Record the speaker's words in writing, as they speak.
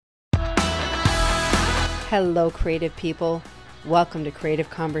Hello, creative people. Welcome to Creative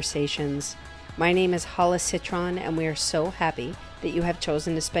Conversations. My name is Hollis Citron, and we are so happy that you have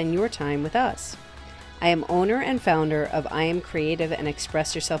chosen to spend your time with us. I am owner and founder of I Am Creative and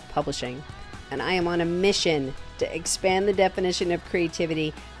Express Yourself Publishing, and I am on a mission to expand the definition of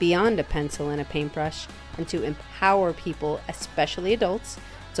creativity beyond a pencil and a paintbrush and to empower people, especially adults,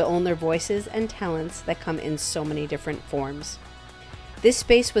 to own their voices and talents that come in so many different forms. This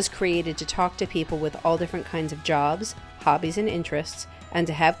space was created to talk to people with all different kinds of jobs, hobbies, and interests, and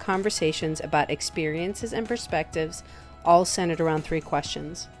to have conversations about experiences and perspectives, all centered around three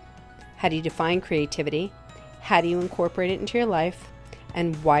questions. How do you define creativity? How do you incorporate it into your life?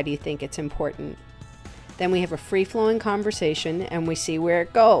 And why do you think it's important? Then we have a free-flowing conversation and we see where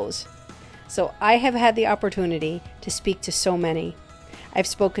it goes. So I have had the opportunity to speak to so many. I've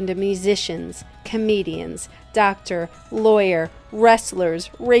spoken to musicians, comedians, doctor, lawyer, wrestlers,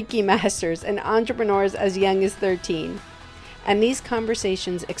 Reiki masters, and entrepreneurs as young as 13. And these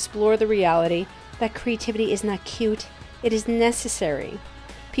conversations explore the reality that creativity is not cute, it is necessary.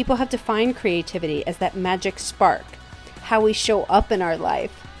 People have defined creativity as that magic spark, how we show up in our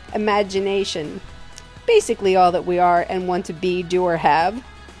life, imagination, basically all that we are and want to be, do, or have.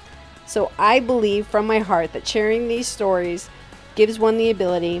 So I believe from my heart that sharing these stories gives one the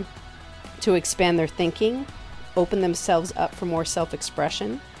ability to expand their thinking, open themselves up for more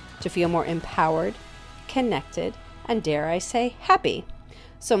self-expression, to feel more empowered, connected, and dare I say, happy.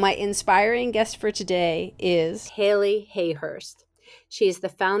 So my inspiring guest for today is Haley Hayhurst. She is the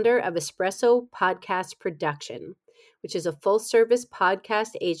founder of Espresso Podcast Production, which is a full-service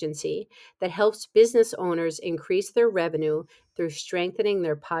podcast agency that helps business owners increase their revenue through strengthening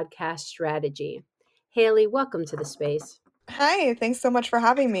their podcast strategy. Haley, welcome to the space. Hi, thanks so much for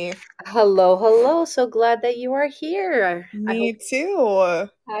having me. Hello. So glad that you are here. Me too.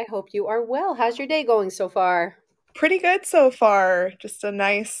 I hope you are well. How's your day going so far? Pretty good so far. Just a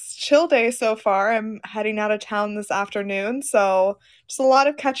nice chill day so far. I'm heading out of town this afternoon, so just a lot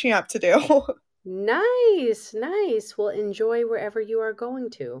of catching up to do. Nice. Well, enjoy wherever you are going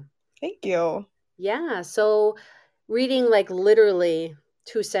to. Thank you. Yeah, so reading like literally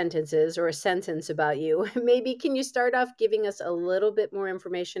two sentences or a sentence about you, maybe can you start off giving us a little bit more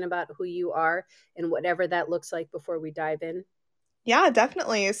information about who you are and whatever that looks like before we dive in? Yeah,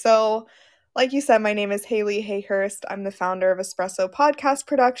 definitely. So, like you said, my name is Haley Hayhurst. I'm the founder of Espresso Podcast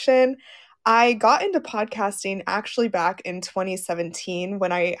Production. I got into podcasting actually back in 2017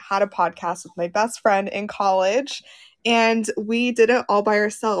 when I had a podcast with my best friend in college. And we did it all by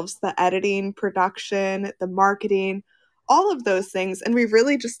ourselves, the editing, production, the marketing, all of those things. And we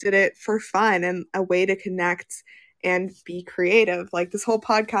really just did it for fun and a way to connect and be creative, like this whole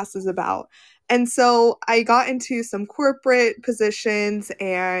podcast is about. And so I got into some corporate positions,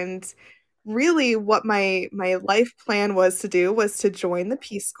 and really what my life plan was to do was to join the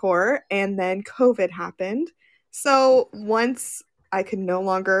Peace Corps, and then COVID happened. So once I could no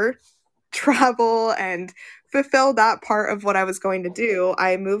longer travel and fulfill that part of what I was going to do,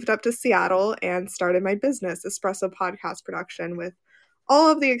 I moved up to Seattle and started my business, Espresso Podcast Production, with all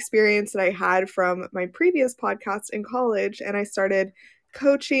of the experience that I had from my previous podcasts in college. And I started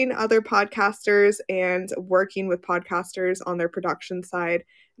coaching other podcasters and working with podcasters on their production side.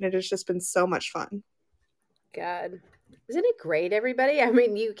 And it has just been so much fun. God, isn't it great, everybody? I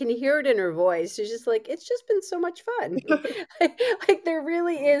mean, you can hear it in her voice. She's just like, it's just been so much fun. Like there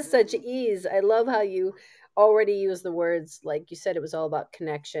really is such ease. I love how you already use the words, like you said, it was all about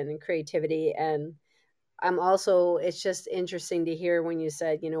connection and creativity. And it's just interesting to hear when you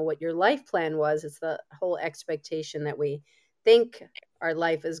said, what your life plan was. It's the whole expectation that we think our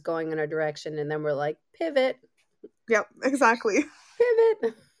life is going in our direction. And then we're like, pivot. Yep, exactly.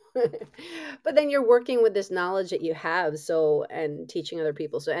 Pivot. But then you're working with this knowledge that you have, and teaching other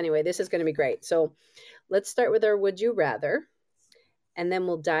people. So anyway, this is going to be great. So let's start with our would you rather, and then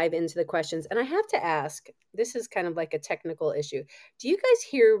we'll dive into the questions. And I have to ask, this is kind of like a technical issue. Do you guys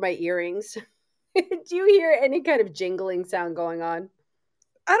hear my earrings? Do you hear any kind of jingling sound going on?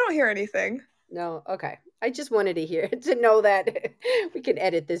 I don't hear anything. No? Okay. I just wanted to know that we can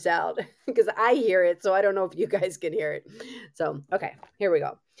edit this out because I hear it. So I don't know if you guys can hear it. So, okay, here we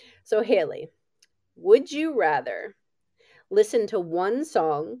go. So Haley, would you rather listen to one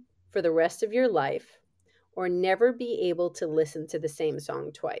song for the rest of your life or never be able to listen to the same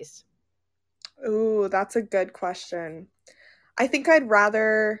song twice? Ooh, that's a good question. I think I'd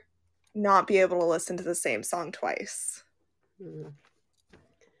rather not be able to listen to the same song twice.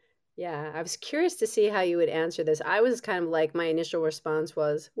 Yeah, I was curious to see how you would answer this. I was kind of like, my initial response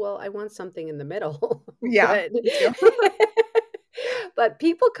was, well, I want something in the middle. Yeah. But, But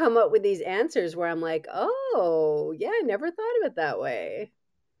people come up with these answers where I'm like, oh, yeah, I never thought of it that way.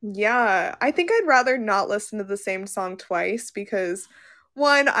 Yeah, I think I'd rather not listen to the same song twice because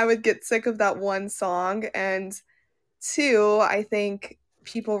one, I would get sick of that one song, and two, I think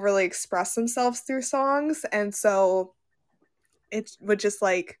people really express themselves through songs, and so it would just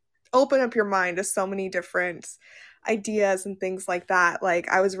like open up your mind to so many different ideas and things like that. Like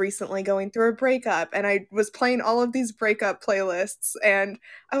I was recently going through a breakup and I was playing all of these breakup playlists and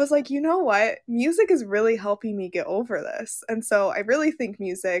I was like, "You know what? Music is really helping me get over this." And so I really think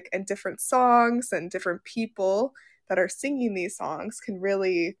music and different songs and different people that are singing these songs can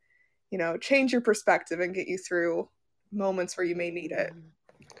really, change your perspective and get you through moments where you may need it.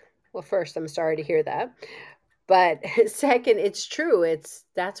 Well, first, I'm sorry to hear that. But second, it's true.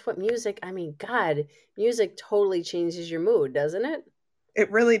 That's what music, I mean, God, music totally changes your mood, doesn't it?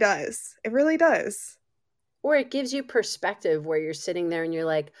 It really does. It really does. Or it gives you perspective where you're sitting there and you're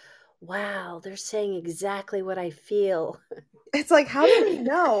like, wow, they're saying exactly what I feel. It's like, how do they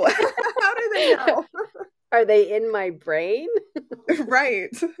know? How do they know? Are they in my brain?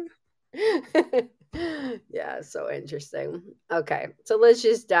 Right. Yeah, so interesting. Okay, so let's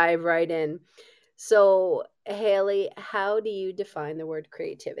just dive right in. So, Haley, how do you define the word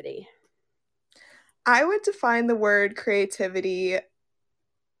creativity? I would define the word creativity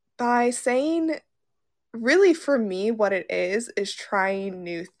by saying, really, for me, what it is trying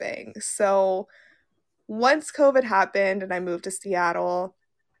new things. So, once COVID happened and I moved to Seattle,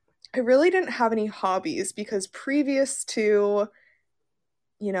 I really didn't have any hobbies because previous to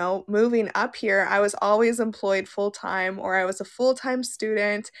moving up here, I was always employed full time or I was a full time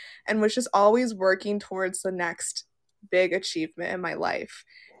student and was just always working towards the next big achievement in my life.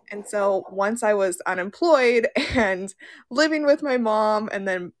 And so once I was unemployed and living with my mom and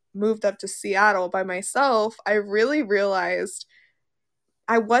then moved up to Seattle by myself, I really realized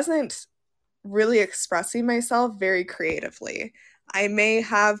I wasn't really expressing myself very creatively. I may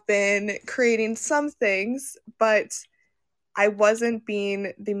have been creating some things, but I wasn't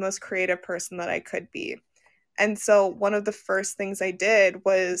being the most creative person that I could be. And so one of the first things I did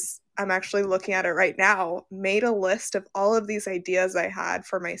was, I'm actually looking at it right now, made a list of all of these ideas I had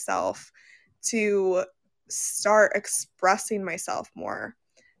for myself to start expressing myself more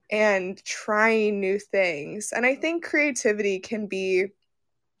and trying new things. And I think creativity can be,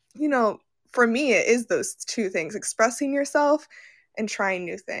 you know, for me, it is those two things, expressing yourself and trying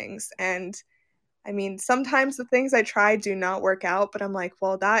new things. And I mean, sometimes the things I try do not work out, but I'm like,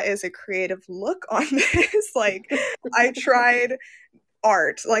 well, that is a creative look on this. Like, I tried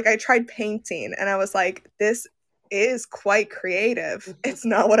art, like, I tried painting, and I was like, this is quite creative. It's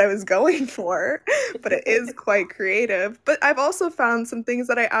not what I was going for, but it is quite creative. But I've also found some things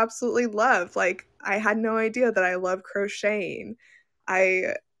that I absolutely love. Like, I had no idea that I love crocheting.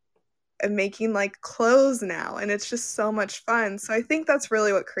 I am making like clothes now, and it's just so much fun. So I think that's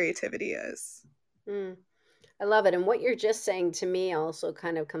really what creativity is. Mm, I love it. And what you're just saying to me also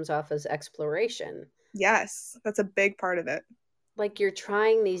kind of comes off as exploration. Yes, that's a big part of it. Like you're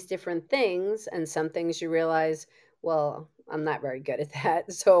trying these different things, and some things you realize, well, I'm not very good at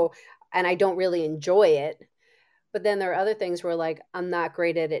that. So, and I don't really enjoy it. But then there are other things where, like, I'm not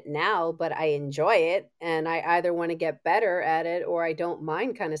great at it now, but I enjoy it. And I either want to get better at it or I don't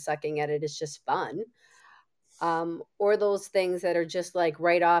mind kind of sucking at it. It's just fun. Or those things that are just like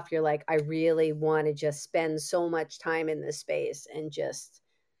right off, you're like, I really want to just spend so much time in this space and just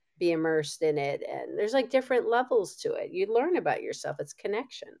be immersed in it. And there's like different levels to it. You learn about yourself. It's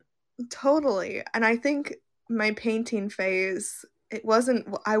connection. Totally. And I think my painting phase,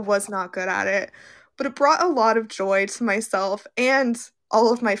 I was not good at it, but it brought a lot of joy to myself and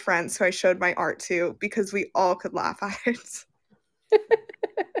all of my friends who I showed my art to because we all could laugh at it.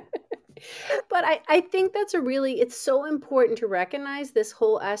 But I think that's a really, it's so important to recognize this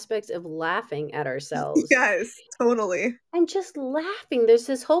whole aspect of laughing at ourselves Yes, totally. and just laughing. There's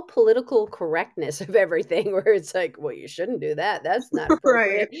this whole political correctness of everything where it's like, well, you shouldn't do that. That's not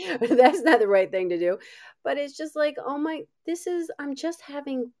Right. appropriate. That's not the right thing to do. But it's just like, oh my, I'm just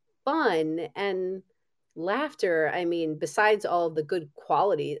having fun and laughter. I mean, besides all of the good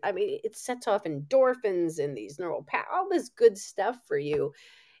qualities, I mean, it sets off endorphins and these all this good stuff for you.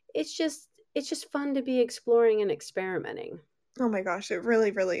 It's just fun to be exploring and experimenting. Oh my gosh, it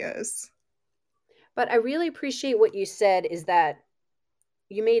really, really is. But I really appreciate what you said is that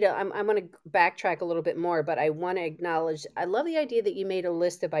you made I'm going to backtrack a little bit more, but I want to acknowledge, I love the idea that you made a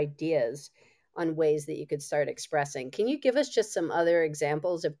list of ideas on ways that you could start expressing. Can you give us just some other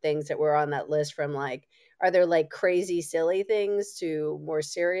examples of things that were on that list, from like, are there like crazy silly things to more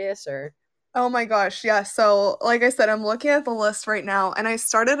serious, or? Oh my gosh, yeah. So, like I said, I'm looking at the list right now, and I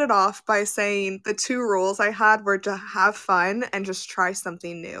started it off by saying the two rules I had were to have fun and just try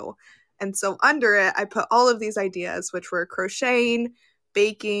something new. And so, under it, I put all of these ideas, which were crocheting,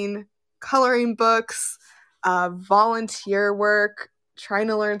 baking, coloring books, volunteer work, trying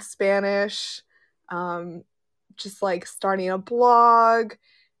to learn Spanish, um, just like starting a blog,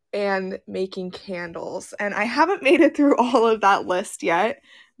 and making candles. And I haven't made it through all of that list yet,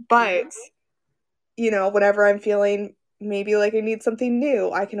 but whenever I'm feeling maybe like I need something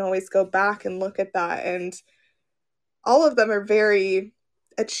new, I can always go back and look at that. And all of them are very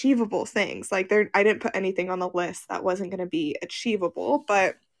achievable things. Like I didn't put anything on the list that wasn't going to be achievable,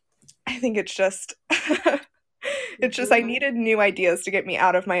 but I think it's just it's just I Mhm. needed new ideas to get me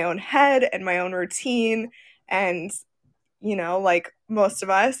out of my own head and my own routine. And like most of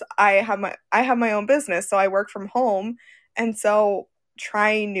us, I have my own business, so I work from home. And so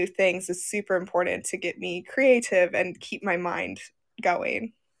trying new things is super important to get me creative and keep my mind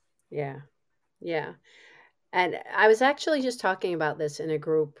going. Yeah. Yeah. And I was actually just talking about this in a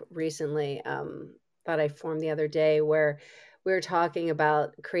group recently, that I formed the other day, where we were talking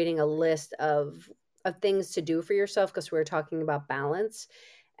about creating a list of things to do for yourself, because we were talking about balance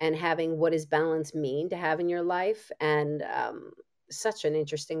and having what does balance mean to have in your life, and such an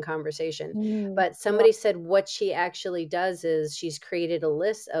interesting conversation. Mm, But yeah. somebody said what she actually does is she's created a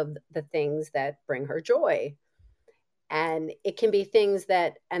list of the things that bring her joy, and it can be things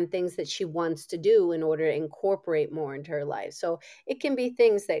that she wants to do in order to incorporate more into her life. So it can be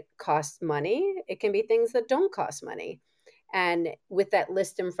things that cost money, it can be things that don't cost money, and with that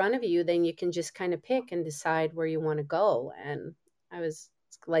list in front of you, then you can just kind of pick and decide where you want to go. And I was,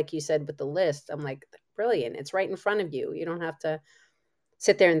 like you said, with the list, I'm like, brilliant, it's right in front of you, you don't have to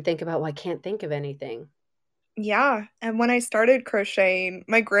sit there and think about, well, I can't think of anything. Yeah, and when I started crocheting,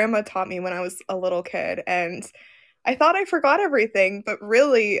 my grandma taught me when I was a little kid, and I thought I forgot everything, but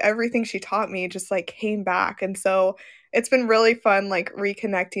really everything she taught me just like came back. And so it's been really fun like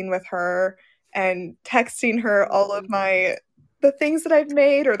reconnecting with her and texting her all of my the things that I've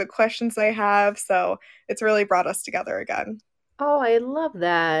made or the questions I have. So it's really brought us together again. Oh, I love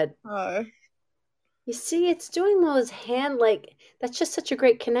that. Uh, You see, it's doing those hand, like, that's just such a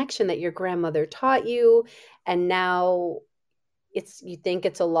great connection that your grandmother taught you, and now you think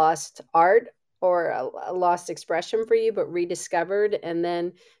it's a lost art or a lost expression for you, but rediscovered, and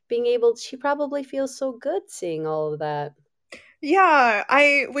then being able, she probably feels so good seeing all of that. yeah,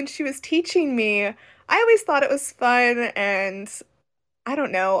 I when she was teaching me, I always thought it was fun and I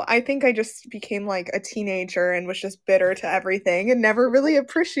don't know. I think I just became like a teenager and was just bitter to everything and never really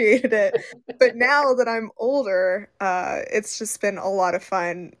appreciated it. But now that I'm older, it's just been a lot of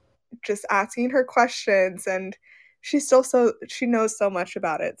fun just asking her questions and she knows so much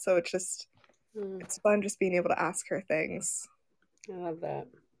about it. So Mm, it's fun just being able to ask her things. I love that.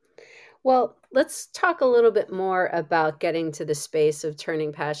 Well, let's talk a little bit more about getting to the space of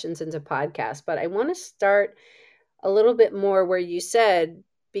turning passions into podcasts. But I want to start a little bit more where you said,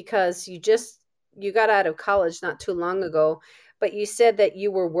 because you got out of college not too long ago, but you said that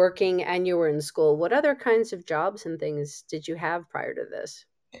you were working and you were in school. What other kinds of jobs and things did you have prior to this?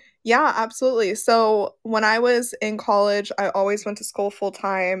 Yeah, absolutely. So when I was in college, I always went to school full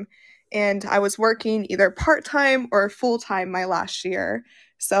time and I was working either part time or full time my last year.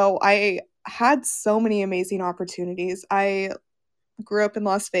 So I had so many amazing opportunities. I grew up in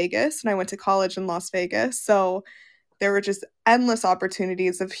Las Vegas and I went to college in Las Vegas. So there were just endless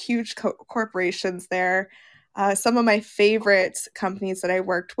opportunities of huge corporations there. Some of my favorite companies that I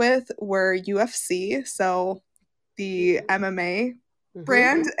worked with were UFC, so the MMA Mm-hmm.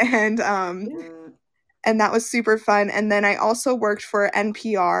 brand, and that was super fun. And then I also worked for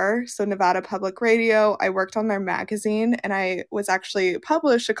NPR, so Nevada Public Radio. I worked on their magazine, and I was actually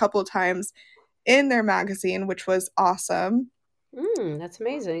published a couple of times in their magazine, which was awesome. That's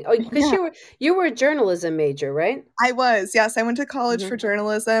amazing. Oh, because Yeah, you were a journalism major, right? I was. Yes, I went to college for Mm-hmm.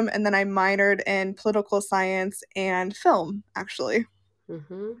 journalism, and then I minored in political science and film, actually.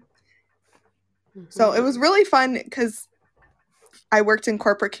 Mm-hmm. So Mm-hmm. it was really fun because I worked in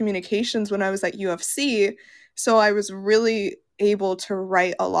corporate communications when I was at UFC. So I was really able to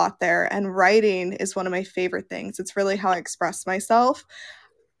write a lot there. And writing is one of my favorite things. It's really how I express myself.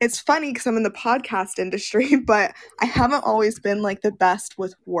 It's funny because I'm in the podcast industry, but I haven't always been like the best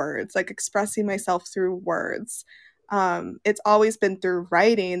with words, like expressing myself through words. It's always been through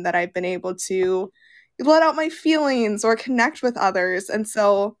writing that I've been able to let out my feelings or connect with others. And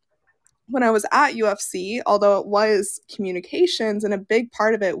so when I was at UFC, although it was communications and a big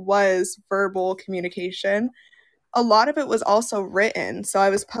part of it was verbal communication, a lot of it was also written. So I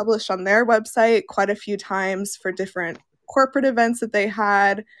was published on their website quite a few times for different corporate events that they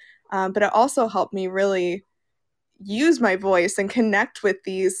had. But it also helped me really use my voice and connect with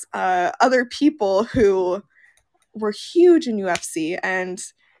these other people who were huge in UFC and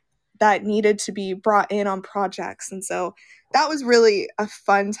that needed to be brought in on projects. And so that was really a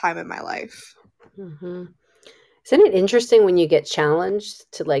fun time in my life. Mm-hmm. Isn't it interesting when you get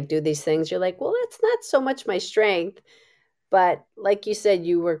challenged to like do these things? You're like, well, that's not so much my strength. But like you said,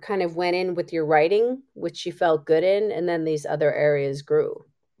 you were kind of went in with your writing, which you felt good in, and then these other areas grew.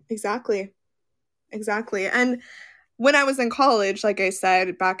 Exactly. Exactly. And when I was in college, like I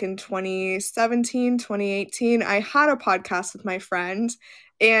said, back in 2017, 2018, I had a podcast with my friend.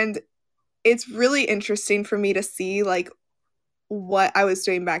 And it's really interesting for me to see like what I was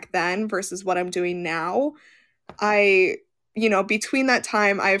doing back then versus what I'm doing now. Between that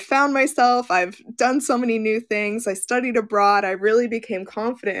time, I've found myself, I've done so many new things. I studied abroad. I really became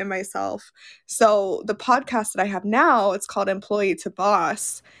confident in myself. So the podcast that I have now, it's called Employee to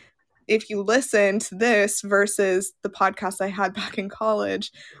Boss. If you listen to this versus the podcast I had back in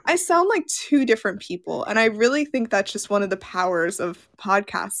college, I sound like two different people. And I really think that's just one of the powers of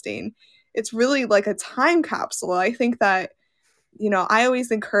podcasting. It's really like a time capsule. I think that, I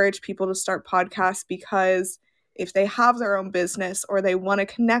always encourage people to start podcasts because if they have their own business or they want to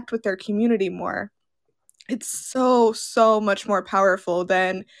connect with their community more, it's so, so much more powerful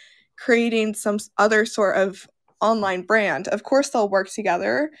than creating some other sort of online brand. Of course, they'll work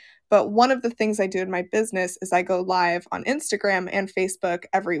together, but one of the things I do in my business is I go live on Instagram and Facebook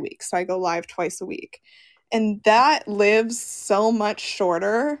every week. So I go live twice a week. And that lives so much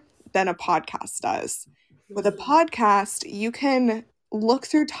shorter than a podcast does. With a podcast, you can look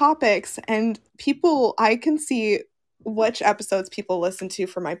through topics and I can see which episodes people listen to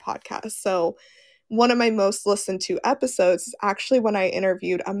for my podcast. So one of my most listened to episodes is actually when I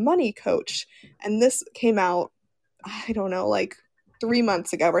interviewed a money coach. And this came out, I don't know, like 3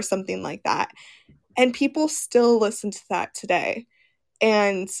 months ago or something like that. And people still listen to that today.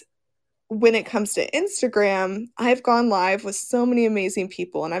 And when it comes to Instagram, I've gone live with so many amazing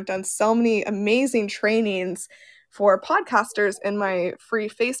people and I've done so many amazing trainings for podcasters in my free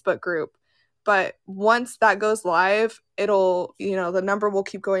Facebook group. But once that goes live, the number will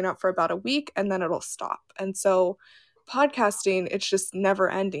keep going up for about a week and then it'll stop. And so podcasting, it's just never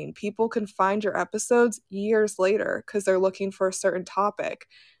ending. People can find your episodes years later because they're looking for a certain topic.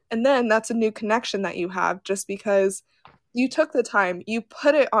 And then that's a new connection that you have just because you took the time, you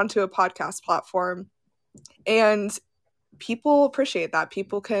put it onto a podcast platform, and people appreciate that.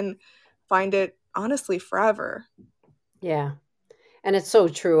 People can find it honestly forever. Yeah. And it's so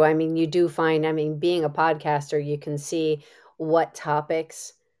true. I mean, you do find, being a podcaster, you can see what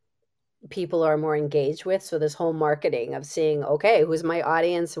topics people are more engaged with. So this whole marketing of seeing, okay, who's my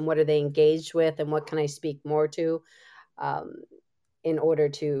audience and what are they engaged with and what can I speak more to in order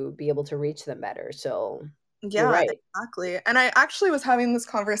to be able to reach them better. So you're Yeah, right. exactly. And I actually was having this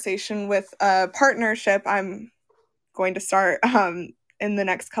conversation with a partnership I'm going to start in the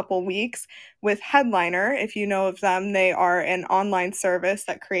next couple weeks with Headliner. If you know of them, they are an online service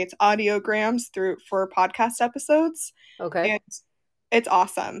that creates audiograms for podcast episodes. Okay. And it's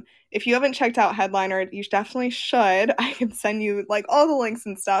awesome. If you haven't checked out Headliner, you definitely should. I can send you like all the links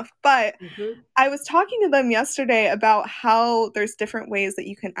and stuff. But I was talking to them yesterday about how there's different ways that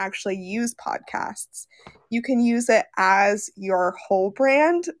you can actually use podcasts. You can use it as your whole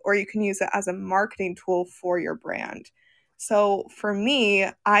brand, or you can use it as a marketing tool for your brand. So for me,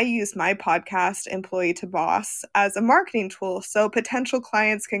 I use my podcast, Employee to Boss, as a marketing tool. So potential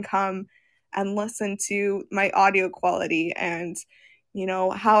clients can come and listen to my audio quality and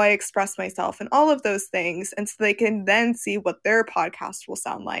how I express myself and all of those things. And so they can then see what their podcast will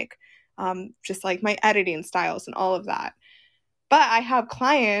sound like, just like my editing styles and all of that. But I have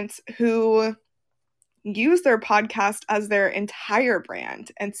clients who use their podcast as their entire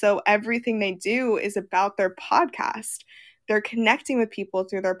brand. And so everything they do is about their podcast. They're connecting with people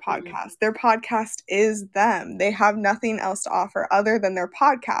through their podcast. Their podcast is them. They have nothing else to offer other than their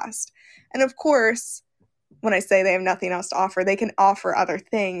podcast. And of course, when I say they have nothing else to offer, they can offer other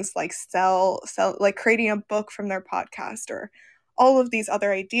things like sell, like creating a book from their podcast or all of these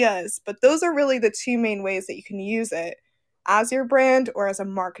other ideas. But those are really the two main ways that you can use it as your brand or as a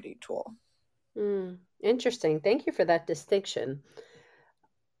marketing tool. Interesting. Thank you for that distinction.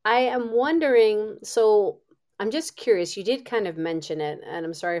 I am wondering, so I'm just curious, you did kind of mention it, and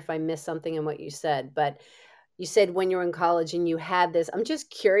I'm sorry if I missed something in what you said, but you said when you were in college and you had this. I'm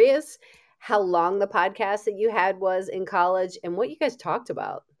just curious how long the podcast that you had was in college and what you guys talked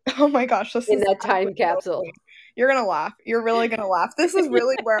about Oh my gosh, this in is that time capsule. You're going to laugh. You're really going to laugh. This is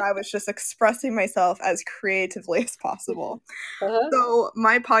really where I was just expressing myself as creatively as possible. Uh-huh. So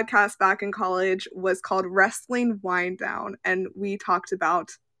my podcast back in college was called Wrestling Wind Down, and we talked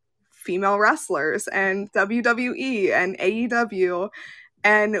about female wrestlers and WWE and AEW.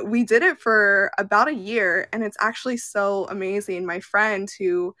 And we did it for about a year, and it's actually so amazing. My friend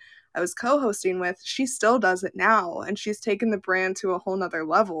who I was co-hosting with, she still does it now, and she's taken the brand to a whole nother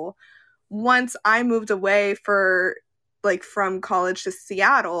level. Once I moved away from college to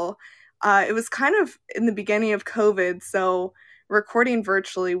Seattle, it was kind of in the beginning of COVID, so recording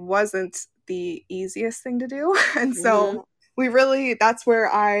virtually wasn't the easiest thing to do. And so that's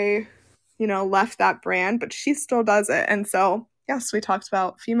where I, left that brand, but she still does it. And so, yes, we talked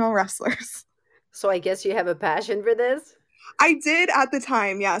about female wrestlers. So I guess you have a passion for this? I did at the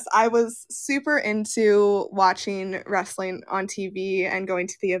time, yes. I was super into watching wrestling on TV and going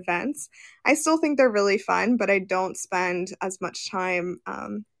to the events. I still think they're really fun, but I don't spend as much time,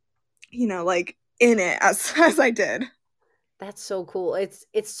 in it as I did. That's so cool. It's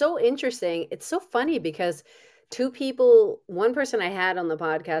so interesting. It's so funny because two people, one person I had on the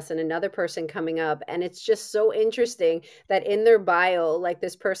podcast and another person coming up, and it's just so interesting that in their bio, like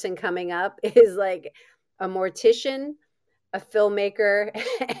this person coming up is like a mortician, a filmmaker,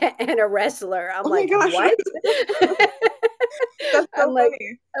 and a wrestler. I'm like, gosh. what? That's so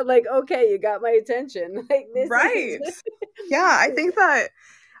funny. I'm like, okay, you got my attention. Like this right. Yeah, I think,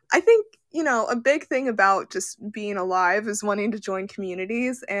 a big thing about just being alive is wanting to join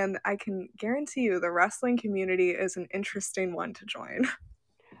communities, and I can guarantee you the wrestling community is an interesting one to join.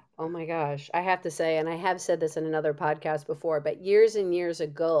 Oh my gosh. I have to say, and I have said this in another podcast before, but years and years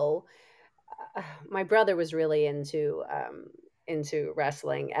ago, my brother was really into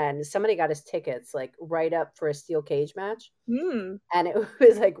wrestling, and somebody got his tickets like right up for a steel cage match. And it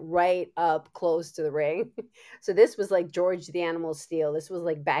was like right up close to the ring. So this was like George the Animal Steel. This was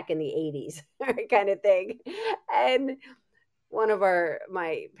like back in the 80s kind of thing. And one of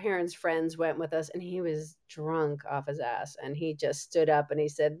my parents' friends went with us, and he was drunk off his ass, and he just stood up and he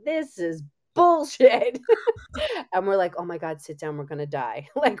said, "This is bullshit." And we're like, oh my God, sit down, we're gonna die.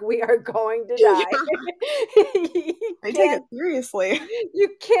 Like, we are going to die. I take it seriously. You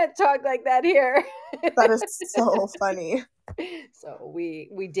can't talk like that here. That is so funny. So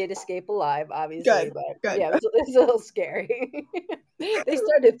we did escape alive, obviously. Good. Yeah, it was a little scary. They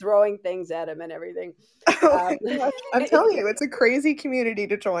started throwing things at him and everything. I'm telling you, it's a crazy community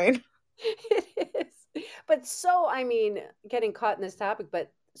to join. It is. But so, I mean, getting caught in this topic,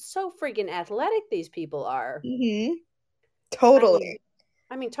 but so freaking athletic these people are. Mm-hmm. Totally.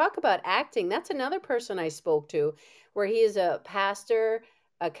 I mean, talk about acting. That's another person I spoke to where he is a pastor,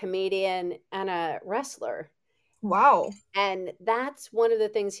 a comedian, and a wrestler. Wow. And that's one of the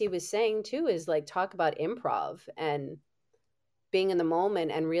things he was saying too, is like talk about improv and being in the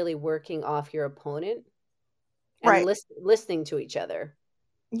moment and really working off your opponent and listening to each other.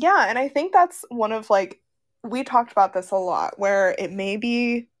 Yeah, and I think that's one of we talked about this a lot, where it may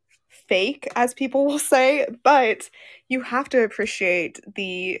be fake, as people will say, but you have to appreciate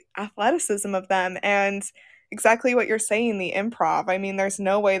the athleticism of them and exactly what you're saying, the improv. I mean, there's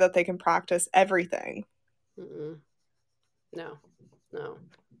no way that they can practice everything. No.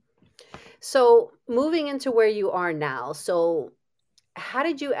 So moving into where you are now, so how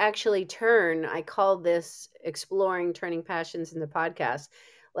did you actually turn? I called this Exploring Turning Passions in the podcast.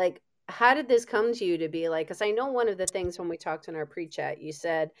 Like, how did this come to you to be like, because I know one of the things when we talked in our pre-chat, you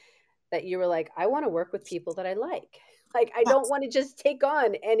said that you were like, I want to work with people that I like. Like, I don't want to just take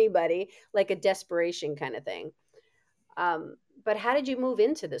on anybody, like a desperation kind of thing. But how did you move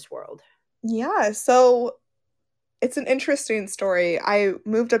into this world? Yeah, so it's an interesting story. I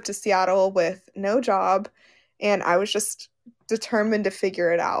moved up to Seattle with no job, and I was just determined to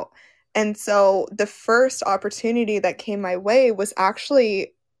figure it out. And so the first opportunity that came my way was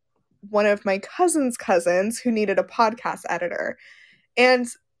actually one of my cousin's cousins who needed a podcast editor. And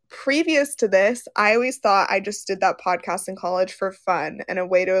previous to this, I always thought I just did that podcast in college for fun and a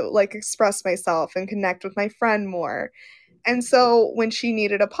way to express myself and connect with my friend more. And so when she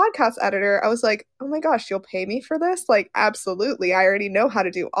needed a podcast editor, I was like, oh my gosh, you'll pay me for this? Like, absolutely. I already know how to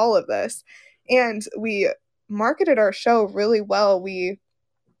do all of this. And we marketed our show really well. We,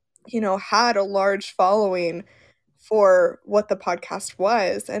 had a large following for what the podcast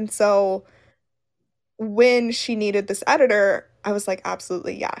was. And so when she needed this editor, I was like,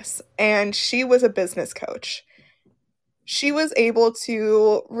 absolutely yes. And she was a business coach. She was able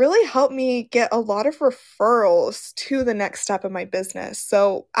to really help me get a lot of referrals to the next step of my business.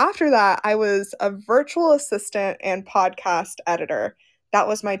 So after that, I was a virtual assistant and podcast editor. That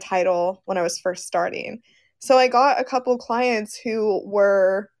was my title when I was first starting. So I got a couple clients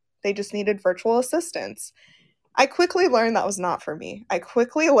they just needed virtual assistants. I quickly learned that was not for me. I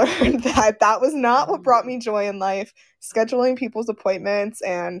quickly learned that was not what brought me joy in life, scheduling people's appointments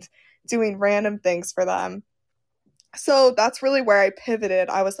and doing random things for them. So that's really where I pivoted.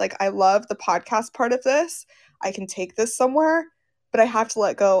 I was like, I love the podcast part of this. I can take this somewhere, but I have to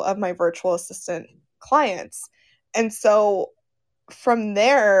let go of my virtual assistant clients. And so from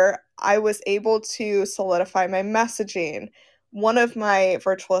there, I was able to solidify my messaging. One of my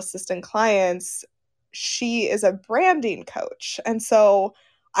virtual assistant clients, she is a branding coach. And so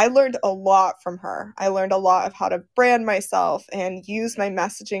I learned a lot from her. I learned a lot of how to brand myself and use my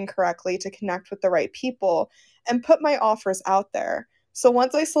messaging correctly to connect with the right people and put my offers out there. So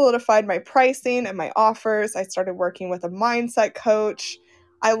once I solidified my pricing and my offers, I started working with a mindset coach.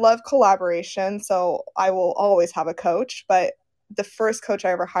 I love collaboration, so I will always have a coach, but the first coach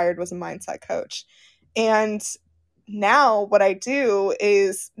I ever hired was a mindset coach. And now what I do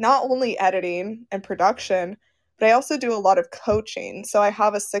is not only editing and production, but I also do a lot of coaching. So I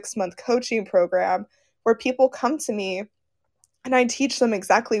have a 6-month coaching program where people come to me and I teach them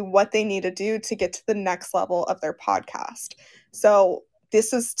exactly what they need to do to get to the next level of their podcast. So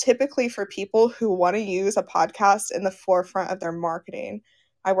this is typically for people who want to use a podcast in the forefront of their marketing.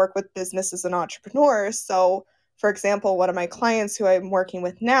 I work with businesses and entrepreneurs. So, for example, one of my clients who I'm working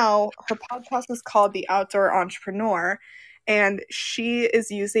with now, her podcast is called The Outdoor Entrepreneur. And she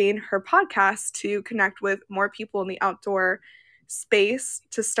is using her podcast to connect with more people in the outdoor space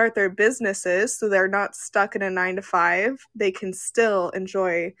to start their businesses so they're not stuck in a 9 to 5. They can still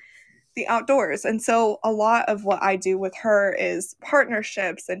enjoy the outdoors. And so a lot of what I do with her is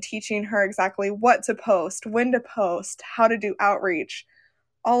partnerships and teaching her exactly what to post, when to post, how to do outreach,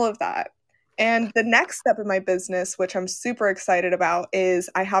 all of that. And the next step in my business, which I'm super excited about, is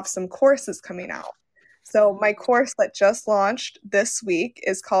I have some courses coming out. So my course that just launched this week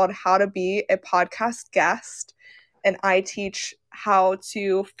is called How to Be a Podcast Guest. And I teach how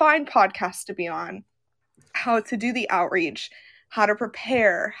to find podcasts to be on, how to do the outreach, how to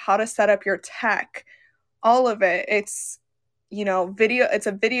prepare, how to set up your tech, all of it. It's, it's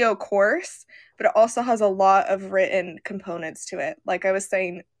a video course, but it also has a lot of written components to it. Like I was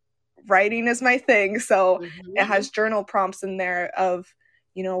saying, writing is my thing. So it has journal prompts in there of,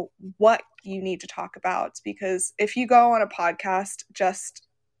 what you need to talk about. Because if you go on a podcast just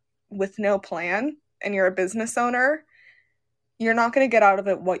with no plan and you're a business owner, you're not going to get out of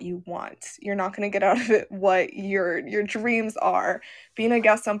it what you want. You're not going to get out of it what your dreams are. Being a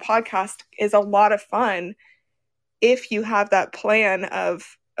guest on podcast is a lot of fun if you have that plan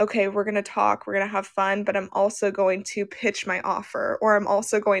of, okay, we're going to talk, we're going to have fun, but I'm also going to pitch my offer, or I'm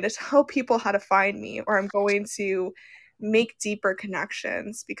also going to tell people how to find me, or I'm going to make deeper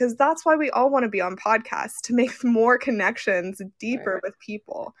connections, because that's why we all want to be on podcasts, to make more connections deeper with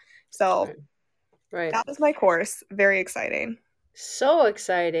people. So that was my course. Very exciting. So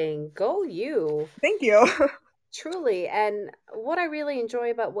exciting. Go you. Thank you. Truly. And what I really enjoy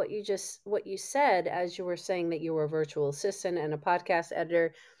about what you said, as you were saying that you were a virtual assistant and a podcast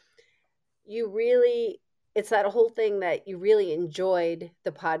editor, it's that whole thing that you really enjoyed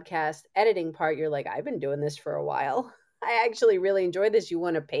the podcast editing part. You're like, I've been doing this for a while. I actually really enjoy this. You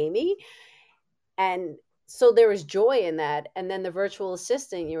want to pay me? And so there was joy in that. And then the virtual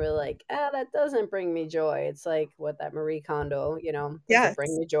assistant, you were like, that doesn't bring me joy. It's like that Marie Kondo, does it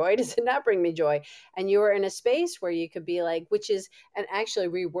bring me joy? Does it not bring me joy? And you were in a space where you could be like, and actually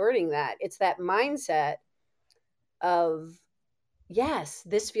rewording that, it's that mindset of, yes,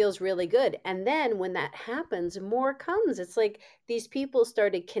 this feels really good. And then when that happens, more comes. It's like these people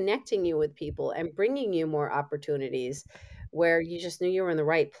started connecting you with people and bringing you more opportunities where you just knew you were in the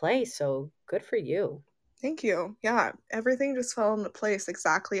right place. So good for you. Thank you. Yeah, everything just fell into place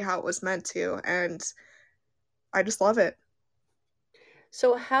exactly how it was meant to. And I just love it.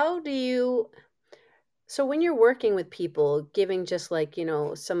 So so when you're working with people, giving just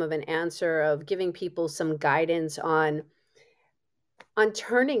some of an answer of giving people some guidance on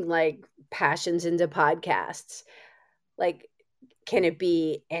turning passions into podcasts, can it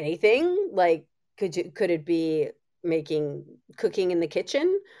be anything? Could it be cooking in the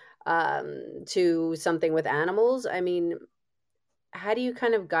kitchen, to something with animals? I mean, how do you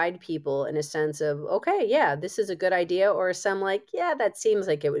kind of guide people in a sense of, okay, yeah, this is a good idea, or some yeah, that seems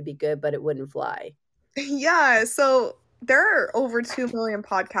like it would be good, but it wouldn't fly? Yeah, so there are over 2 million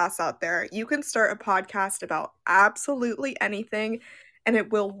podcasts out there. You can start a podcast about absolutely anything, and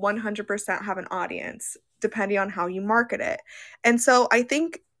it will 100% have an audience, depending on how you market it. And so I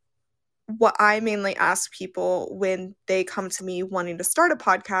think what I mainly ask people when they come to me wanting to start a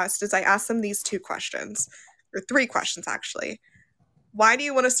podcast is I ask them these 2 questions. or three questions actually. Why do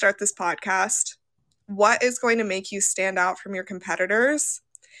you want to start this podcast? What is going to make you stand out from your competitors?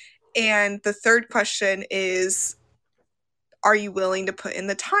 And the third question is, are you willing to put in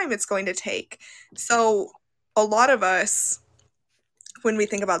the time it's going to take? So a lot of us, when we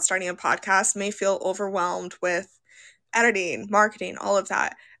think about starting a podcast, may feel overwhelmed with editing, marketing, all of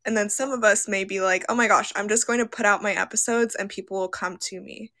that. And then some of us may be like, oh my gosh, I'm just going to put out my episodes and people will come to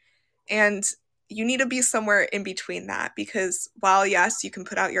me. And you need to be somewhere in between that, because while, yes, you can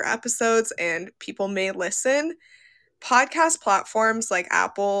put out your episodes and people may listen, podcast platforms like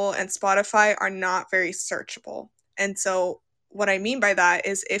Apple and Spotify are not very searchable. And so what I mean by that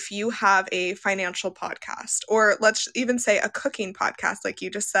is if you have a financial podcast, or let's even say a cooking podcast, like you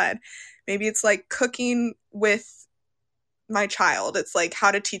just said, maybe it's like cooking with my child. It's like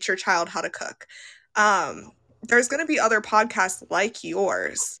how to teach your child how to cook. There's going to be other podcasts like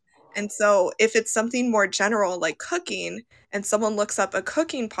yours. And so if it's something more general like cooking and someone looks up a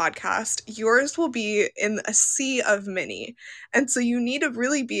cooking podcast, yours will be in a sea of many. And so you need to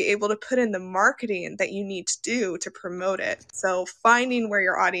really be able to put in the marketing that you need to do to promote it. So finding where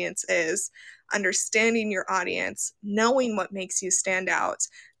your audience is, understanding your audience, knowing what makes you stand out.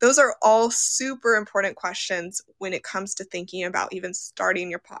 Those are all super important questions when it comes to thinking about even starting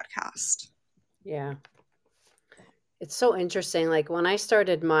your podcast. Yeah. It's so interesting. Like when I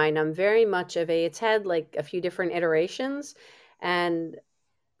started mine, I'm very much of it's had like a few different iterations. And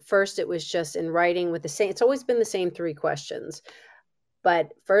first it was just in writing with it's always been the same three questions.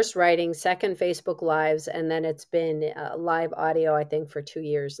 But first writing, second Facebook Lives, and then it's been live audio, I think, for 2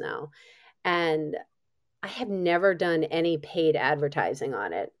 years now. And I have never done any paid advertising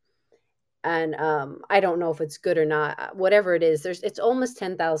on it. And I don't know if it's good or not. Whatever it is, it's almost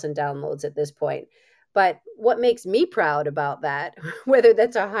 10,000 downloads at this point. But what makes me proud about that, whether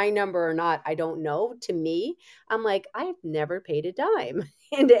that's a high number or not, I don't know. To me, I'm like, I've never paid a dime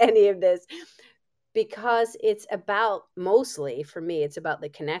into any of this, because it's about, mostly for me, it's about the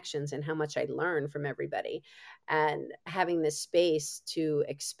connections and how much I learn from everybody and having this space to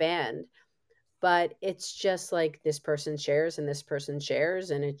expand. But it's just like this person shares and this person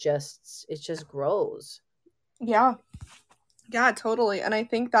shares, and it just grows. Yeah. Yeah, totally. And I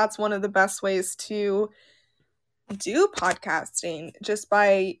think that's one of the best ways to do podcasting, just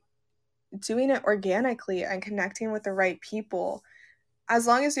by doing it organically and connecting with the right people. As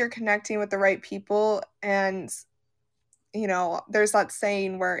long as you're connecting with the right people, and there's that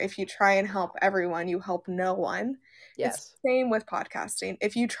saying where if you try and help everyone, you help no one. Yes. It's the same with podcasting.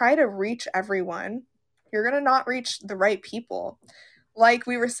 If you try to reach everyone, you're going to not reach the right people. Like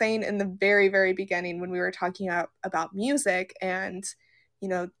we were saying in the very, very beginning when we were talking about music and,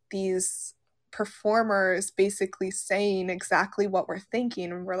 these performers basically saying exactly what we're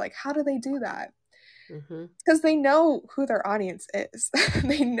thinking. And we're like, how do they do that? Because they know who their audience is.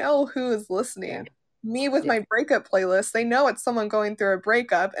 They know who is listening. Yeah. Me with my breakup playlist, they know it's someone going through a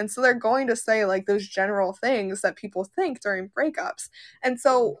breakup. And so they're going to say like those general things that people think during breakups. And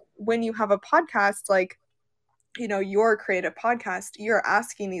so when you have a podcast, like, your creative podcast, you're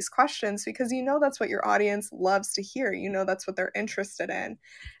asking these questions because that's what your audience loves to hear. That's what they're interested in.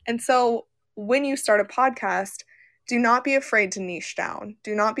 And so when you start a podcast, do not be afraid to niche down.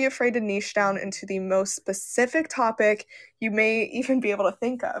 Do not be afraid to niche down into the most specific topic you may even be able to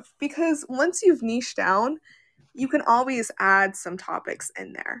think of. Because once you've niched down, you can always add some topics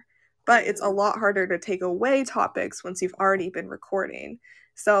in there. But it's a lot harder to take away topics once you've already been recording.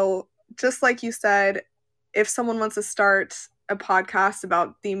 So just like you said, if someone wants to start a podcast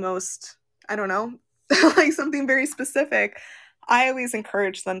about the most, I don't know, like something very specific, I always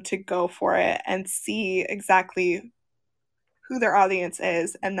encourage them to go for it and see exactly who their audience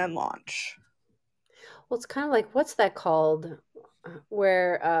is and then launch. Well, it's kind of like, what's that called?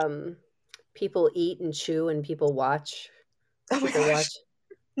 Where people eat and chew and people watch. Oh my gosh.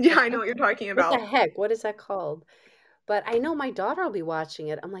 Yeah, I know what you're talking about. What the heck? What is that called? But I know my daughter will be watching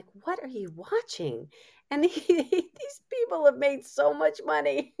it. I'm like, what are you watching? And these people have made so much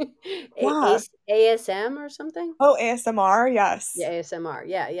money. Yeah. ASM or something? Oh, ASMR, yes. Yeah, ASMR.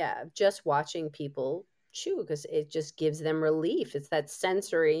 Yeah. Just watching people chew, because it just gives them relief. It's that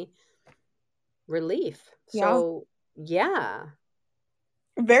sensory relief. So, yeah.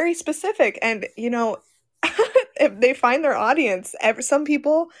 Very specific. And, if they find their audience, some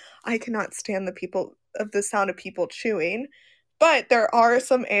people, I cannot stand the sound of people chewing. But there are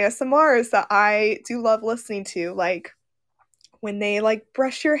some ASMRs that I do love listening to, like when they like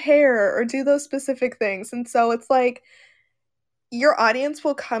brush your hair or do those specific things. And so it's like your audience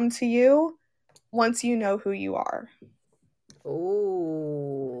will come to you once you know who you are.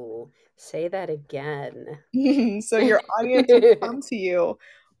 Ooh. Say that again. So your audience will come to you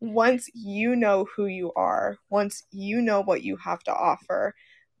once you know who you are, once you know what you have to offer,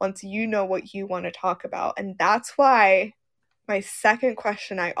 once you know what you want to talk about. And that's why my second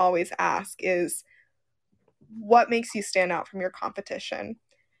question I always ask is, what makes you stand out from your competition?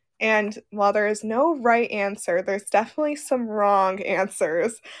 And while there is no right answer, there's definitely some wrong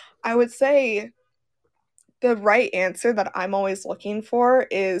answers. I would say the right answer that I'm always looking for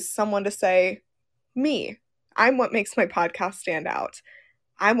is someone to say, me. I'm what makes my podcast stand out.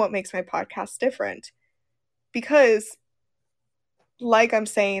 I'm what makes my podcast different. Because, like I'm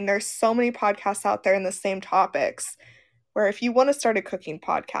saying, there's so many podcasts out there in the same topics where if you want to start a cooking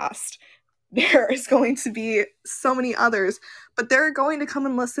podcast, there is going to be so many others, but they're going to come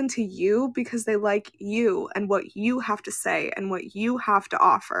and listen to you because they like you and what you have to say and what you have to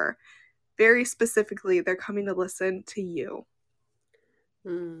offer. Very specifically, they're coming to listen to you.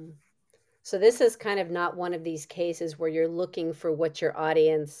 So this is kind of not one of these cases where you're looking for what your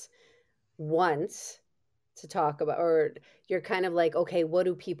audience wants to talk about, or you're kind of like, okay, what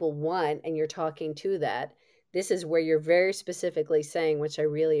do people want? And you're talking to that. This is where you're very specifically saying, which I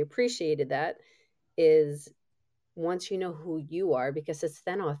really appreciated, that is once you know who you are, because it's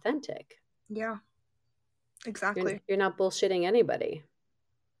then authentic. Yeah, exactly. You're not bullshitting anybody.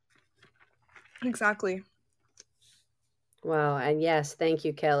 Exactly. Wow. And yes, thank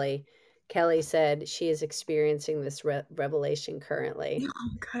you, Kelly. Kelly said she is experiencing this revelation currently. Oh,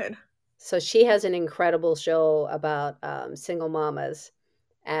 good. So she has an incredible show about single mamas,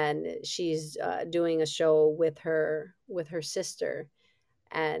 and she's doing a show with her sister,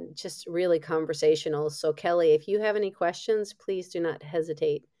 and just really conversational. So Kelly, if you have any questions, please do not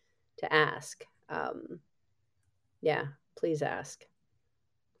hesitate to ask. Yeah, please ask.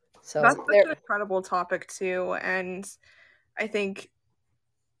 So that's such an incredible topic too, and I think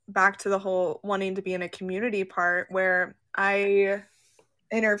back to the whole wanting to be in a community part, where I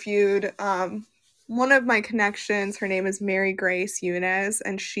interviewed one of my connections. Her name is Mary Grace Yunez,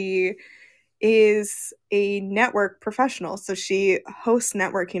 and she is a network professional. So she hosts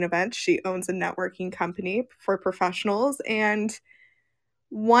networking events. She owns a networking company for professionals. And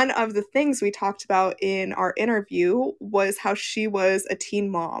one of the things we talked about in our interview was how she was a teen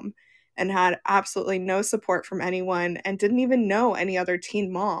mom and had absolutely no support from anyone and didn't even know any other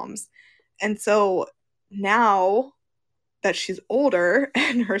teen moms. And so now that she's older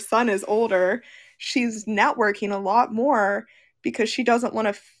and her son is older, she's networking a lot more because she doesn't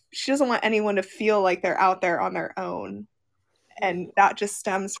want anyone to feel like they're out there on their own. And that just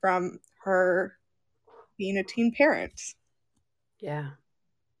stems from her being a teen parent. Yeah.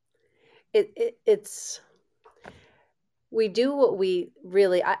 It's we do what we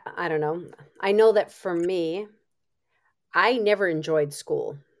really, I don't know. I know that for me, I never enjoyed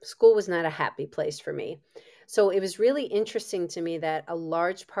school. School was not a happy place for me. So it was really interesting to me that a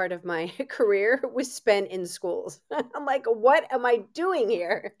large part of my career was spent in schools. I'm like, what am I doing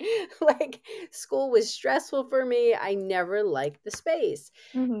here? Like, school was stressful for me. I never liked the space.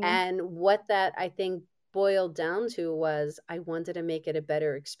 Mm-hmm. And what that I think boiled down to was I wanted to make it a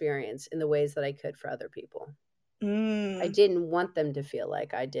better experience in the ways that I could for other people. I didn't want them to feel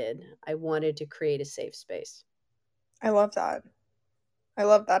like I did. I wanted to create a safe space. I love that. I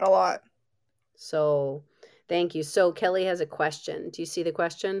love that a lot. So thank you. So Kelly has a question. Do you see the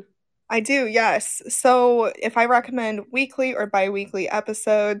question? I do, yes. So if I recommend weekly or bi-weekly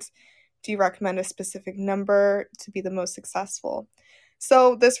episodes, do you recommend a specific number to be the most successful?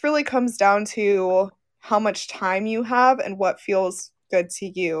 So this really comes down to how much time you have and what feels good to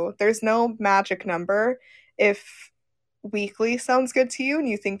you. There's no magic number. If weekly sounds good to you and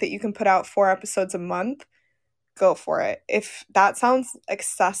you think that you can put out 4 episodes a month, go for it. If that sounds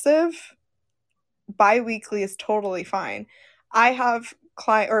excessive, bi-weekly is totally fine. I have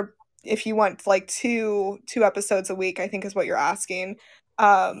or if you want like two episodes a week, I think is what you're asking.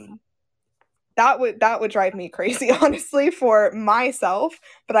 That would drive me crazy, honestly, for myself.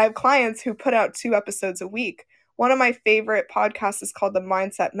 But I have clients who put out 2 episodes a week. One of my favorite podcasts is called The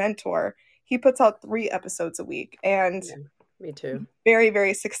Mindset Mentor. He puts out 3 episodes a week, and yeah, me too. Very,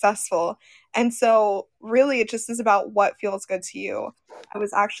 very successful. And so really it just is about what feels good to you. I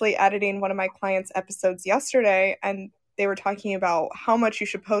was actually editing one of my clients' episodes yesterday, and they were talking about how much you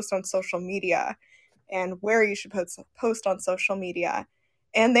should post on social media and where you should post on social media.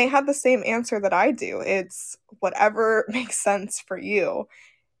 And they had the same answer that I do. It's whatever makes sense for you.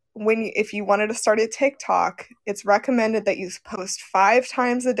 If you wanted to start a TikTok, it's recommended that you post 5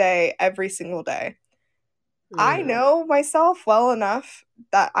 times a day, every single day. I know myself well enough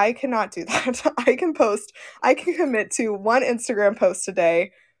that I cannot do that. I can commit to 1 Instagram post a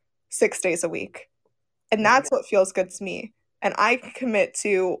day 6 days a week. And Oh my that's God. what feels good to me. And I can commit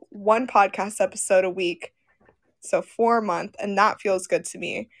to one podcast episode a week, so 4 a month, and that feels good to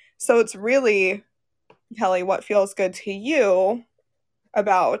me. So it's really, Kelly, what feels good to you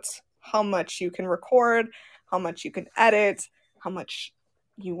about how much you can record, how much you can edit, how much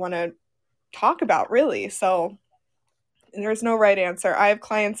you want to talk about, really. So there's no right answer. I have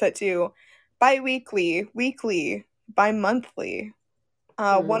clients that do bi-weekly, weekly, bi-monthly.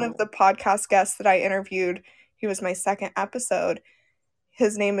 One of Mm. the podcast guests that I interviewed, he was my second episode.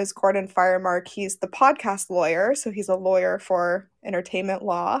 His name is Gordon Firemark. He's the podcast lawyer, so he's a lawyer for entertainment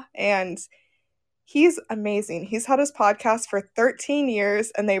law, and he's amazing. He's had his podcast for 13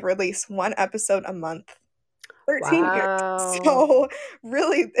 years, and they release one episode a month. 13 years. Wow. So,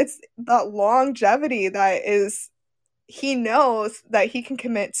 really, it's that longevity that is, he knows that he can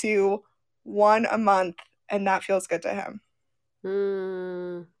commit to one a month, and that feels good to him.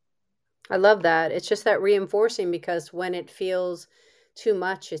 Mm. I love that. It's just that reinforcing because when it feels too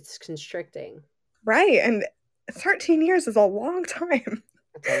much, it's constricting. Right. And 13 years is a long time.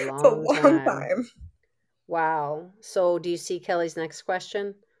 It's a It's a long long time. time. Wow. So, do you see Kelly's next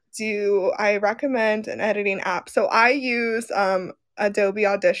question? Do I recommend an editing app? So I use Adobe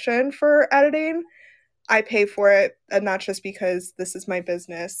Audition for editing. I pay for it, and not just because this is my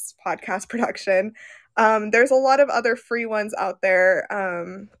business, podcast production. There's a lot of other free ones out there.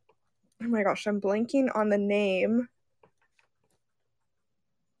 Oh my gosh, I'm blanking on the name.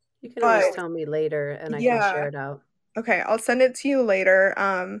 You can always But tell me later and I can yeah, share it out. okay, I'll send it to you later.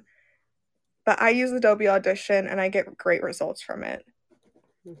 But I use Adobe Audition and I get great results from it.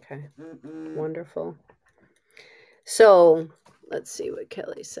 Okay. Wonderful. So, let's see what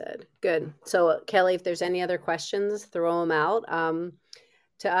Kelly said. Good. So, Kelly, if there's any other questions, throw them out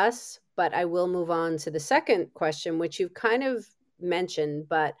to us. But I will move on to the second question, which you've kind of mentioned,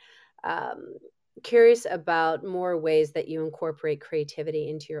 but um, curious about more ways that you incorporate creativity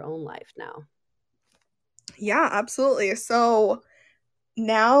into your own life now. Yeah, absolutely. So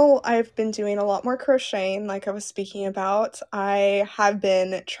now I've been doing a lot more crocheting, like I was speaking about. I have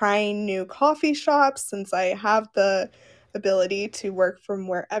been trying new coffee shops since I have the ability to work from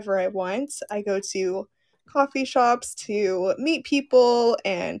wherever I want. I go to coffee shops to meet people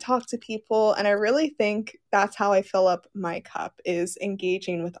and talk to people, and I really think that's how I fill up my cup is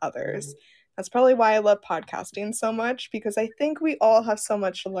engaging with others. That's probably why I love podcasting so much because I think we all have so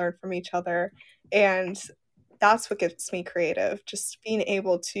much to learn from each other, and that's what gets me creative, just being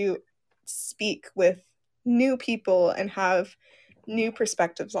able to speak with new people and have new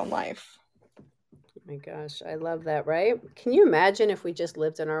perspectives on life. Oh my gosh, I love that, right? Can you imagine if we just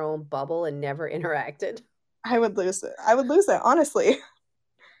lived in our own bubble and never interacted? I would lose it. I would lose it, honestly.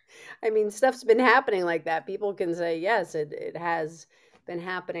 I mean, stuff's been happening like that. People can say, yes, it has been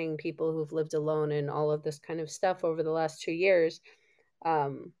happening. People who've lived alone and all of this kind of stuff over the last 2 years.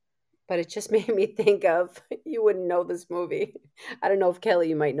 Um, but it just made me think of, you wouldn't know this movie. I don't know if Kelly,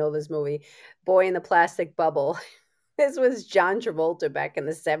 you might know this movie, Boy in the Plastic Bubble. This was John Travolta back in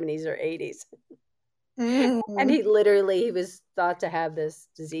the 70s or 80s. And Mm, he was thought to have this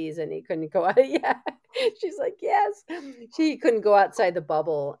disease and he couldn't go out. Yeah. She's like, yes. He couldn't go outside the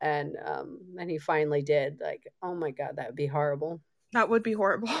bubble and he finally did. Like, oh my God, that would be horrible. that would be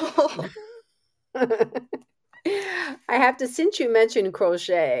horrible. I have to, since you mentioned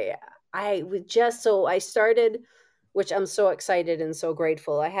crochet, I would just, so I started, which I'm so excited and so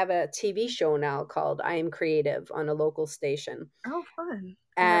grateful. I have a TV show now called I Am Creative on a local station. Oh, fun.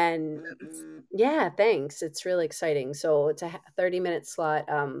 And Congratulations. yeah, thanks. It's really exciting. So it's a 30-minute slot,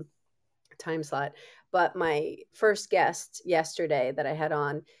 time slot. But my first guest yesterday that I had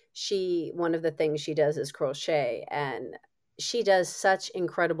on, one of the things she does is crochet, and she does such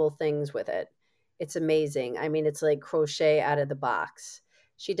incredible things with it. It's amazing. I mean, it's like crochet out of the box.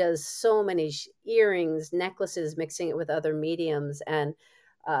 She does so many earrings, necklaces, mixing it with other mediums and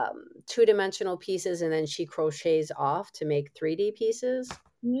two-dimensional pieces, and then she crochets off to make 3D pieces.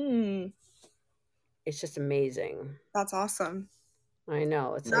 Mm, It's just amazing. that's awesome. I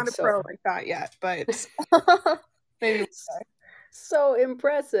know. It's like Not a so pro like that yet, but maybe one day. so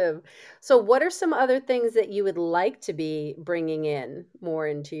impressive. So what are some other things that you would like to be bringing in more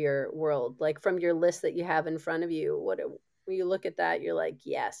into your world? Like from your list that you have in front of you, when you look at that, you're like,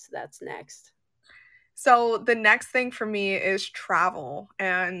 yes, that's next. So the next thing for me is travel,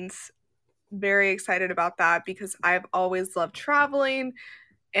 and very excited about that because I've always loved traveling.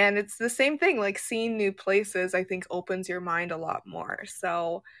 And it's the same thing, like seeing new places, I think opens your mind a lot more.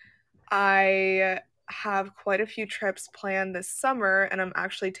 So I have quite a few trips planned this summer, and I'm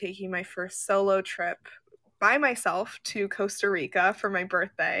actually taking my first solo trip by myself to Costa Rica for my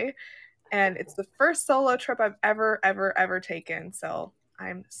birthday. And it's the first solo trip I've ever taken. So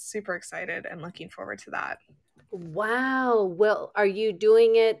I'm super excited and looking forward to that. Wow. Well, are you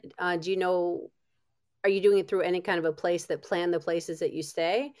doing it? Do you know, are you doing it through any kind of a place that plan the places that you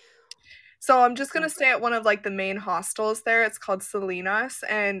stay? So I'm just gonna stay at one of like the main hostels there. It's called Salinas,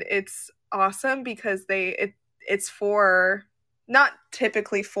 and it's awesome because it's for not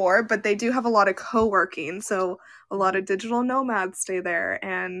typically for, but they do have a lot of co-working. So a lot of digital nomads stay there,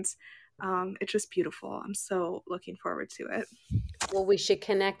 and it's just beautiful. I'm so looking forward to it. Well, we should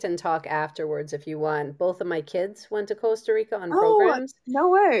connect and talk afterwards if you want. Both of my kids went to Costa Rica on Oh, programs. no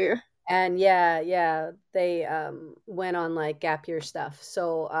way. And yeah, they went on like gap year stuff.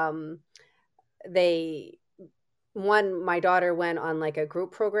 So they one my daughter went on like a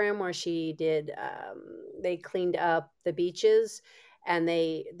group program where she did they cleaned up the beaches, and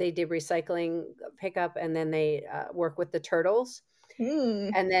they did recycling pickup, and then they work with the turtles. Hmm.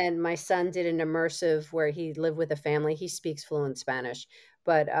 And then my son did an immersive where he lived with a family. He speaks fluent Spanish,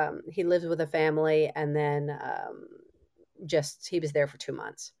 but he lived with a family, and then just he was there for 2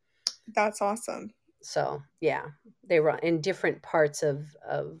 months. That's awesome. So yeah, they were in different parts of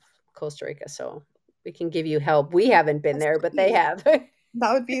Costa Rica. So we can give you help. We haven't been Yes, there, but they please. have.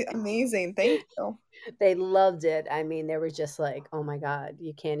 That would be amazing. Thank you. They loved it. I mean, they were just like, oh my God,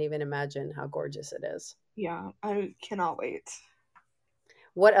 you can't even imagine how gorgeous it is. Yeah, I cannot wait.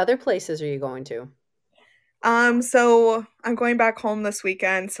 What other places are you going to? So I'm going back home this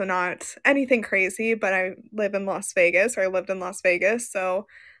weekend, so not anything crazy, but I live in Las Vegas, or I lived in Las Vegas, so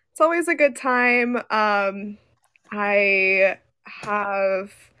it's always a good time. I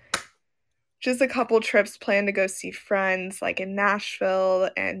have just a couple trips planned to go see friends, like in Nashville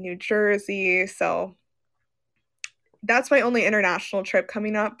and New Jersey, so that's my only international trip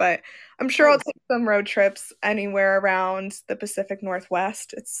coming up, but I'm sure I'll Oh, take some road trips anywhere around the Pacific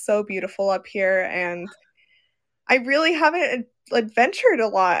Northwest. It's so beautiful up here, and I really haven't adventured a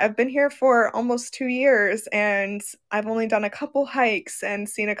lot. I've been here for almost 2 years, and I've only done a couple hikes and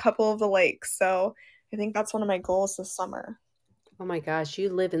seen a couple of the lakes. So I think that's one of my goals this summer. oh my gosh, you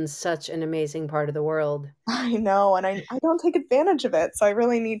live in such an amazing part of the world. I know, and I don't take advantage of it, so I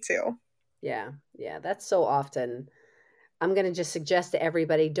really need to. Yeah, that's so often. I'm going to just suggest to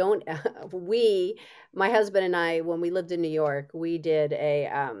everybody, don't my husband and I, when we lived in New York, we did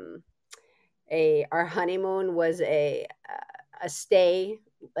our honeymoon was a stay,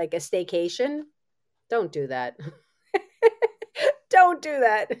 like a staycation. Don't do that. Don't do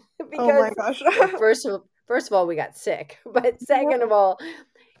that Oh because my gosh. well, first of all, we got sick, but second of all,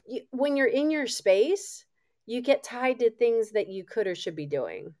 when you're in your space, you get tied to things that you could or should be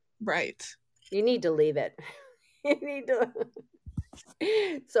doing. Right. You need to leave it. You need to.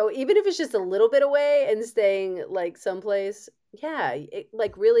 So even if it's just a little bit away and staying like someplace, yeah,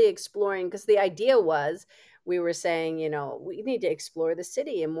 like really exploring, because the idea was we were saying, we need to explore the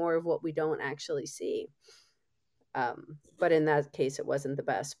city and more of what we don't actually see. But in that case, it wasn't the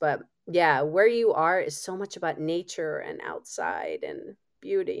best. But yeah, where you are is so much about nature and outside and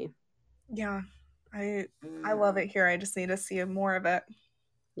beauty. Yeah. I love it here. I just need to see more of it.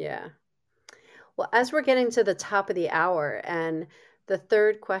 Yeah. Well, as we're getting to the top of the hour, and the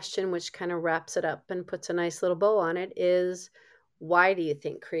third question, which kind of wraps it up and puts a nice little bow on it, is why do you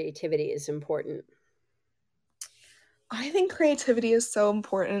think creativity is important? I think creativity is so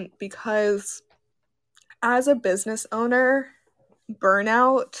important because as a business owner,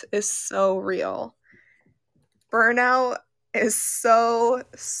 burnout is so real. Burnout is so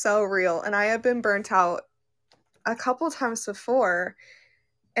real, and I have been burnt out a couple times before,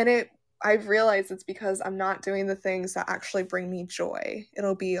 and I've realized it's because I'm not doing the things that actually bring me joy.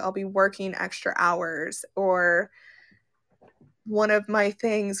 I'll be working extra hours, or one of my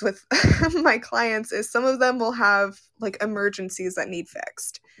things with my clients is some of them will have like emergencies that need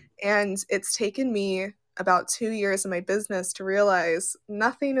fixed. And it's taken me about 2 years in my business to realize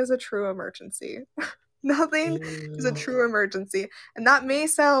nothing is a true emergency. Nothing is a Mm. true emergency. And that may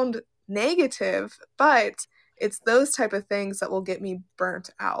sound negative, but it's those type of things that will get me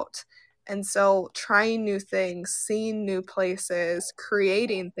burnt out. And so trying new things, seeing new places,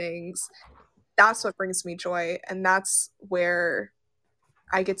 creating things, that's what brings me joy. And that's where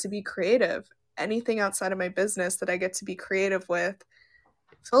I get to be creative. Anything outside of my business that I get to be creative with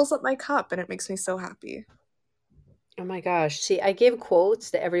fills up my cup and it makes me so happy. Oh my gosh. See, I give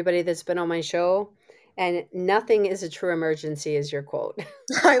quotes to everybody that's been on my show, and nothing is a true emergency is your quote.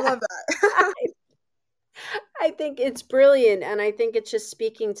 I love that. I, I think it's brilliant. And I think it's just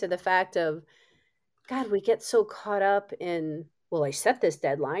speaking to the fact of, God, we get so caught up in well, I set this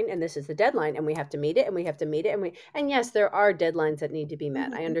deadline and this is the deadline and we have to meet it and we have to meet it and yes, there are deadlines that need to be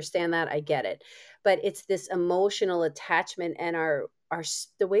met. I Mhm. understand that. I get it. But it's this emotional attachment and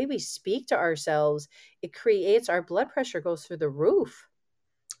the way we speak to ourselves, it creates our blood pressure goes through the roof.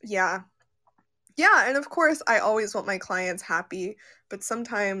 Yeah. Yeah, and of course I always want my clients happy, but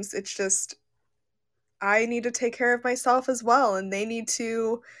sometimes it's just I need to take care of myself as well, and they need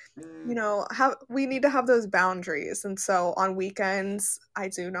to, have we need to have those boundaries. And so on weekends, I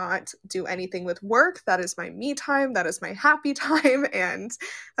do not do anything with work. That is my me time, that is my happy time, and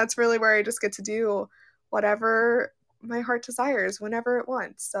that's really where I just get to do whatever my heart desires whenever it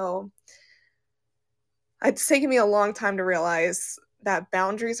wants. So it's taken me a long time to realize that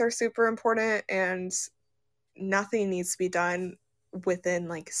boundaries are super important and nothing needs to be done within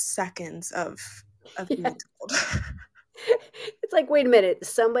like seconds of Yeah. being told. It's like, wait a minute,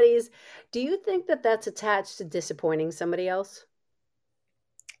 do you think that that's attached to disappointing somebody else?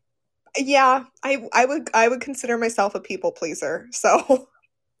 Yeah, I would consider myself a people pleaser. So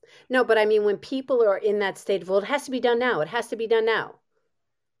No, but I mean, when people are in that state of, well, it has to be done now, it has to be done now.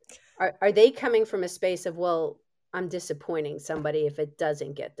 Are they coming from a space of, well, I'm disappointing somebody if it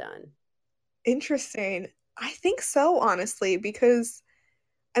doesn't get done? interesting. I think so, honestly, because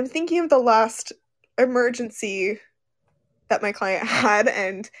I'm thinking of the last emergency that my client had,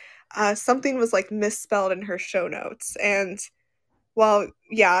 and something was like misspelled in her show notes. And well,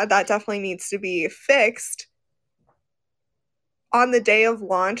 yeah, that definitely needs to be fixed. On the day of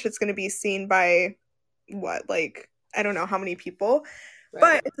launch, it's going to be seen by what, like, I don't know how many people.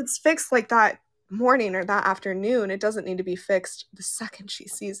 Right. But if it's fixed like that morning or that afternoon, it doesn't need to be fixed the second she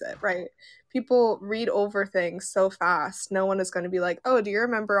sees it, right? People read over things so fast. No one is going to be like, oh, do you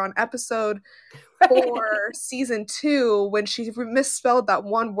remember on episode Right. 4, season 2, when she misspelled that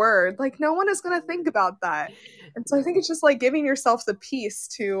one word? Like, no one is going to think about that. And so I think it's just like giving yourself the peace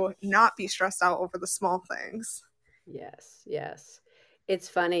to not be stressed out over the small things. Yes, yes. It's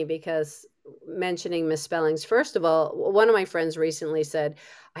funny because mentioning misspellings, first of all, one of my friends recently said,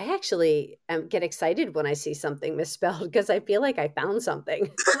 I actually get excited when I see something misspelled because I feel like I found something.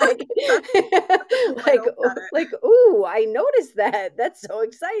 like, That's a good way to look at ooh, I noticed that. That's so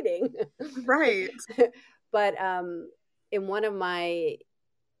exciting. it. Right. But in one of my,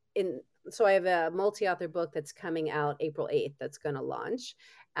 in so I have a multi-author book that's coming out April 8th that's going to launch,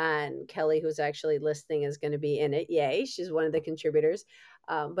 and Kelly, who's actually listening, is going to be in it. Yay, she's one of the contributors.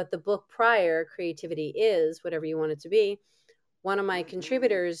 But the book prior, Creativity Is Whatever You Want It to Be, one of my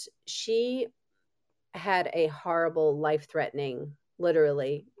contributors, she had a horrible, life-threatening,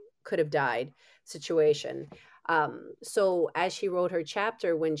 literally could have died situation. So as she wrote her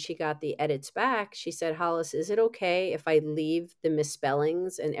chapter, when she got the edits back, she said, Hollis, is it okay if I leave the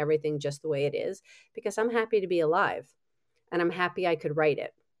misspellings and everything just the way it is? Because I'm happy to be alive and I'm happy I could write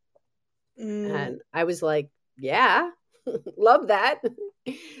it. Mm, And I was like, yeah, love that.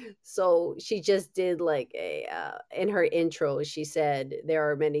 So she just did like in her intro, she said, there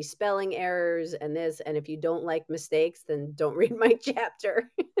are many spelling errors and this. And if you don't like mistakes, then don't read my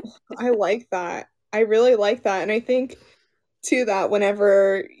chapter. I like that. I really like that. And I think too that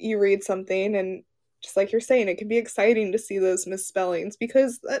whenever you read something and just like you're saying, it can be exciting to see those misspellings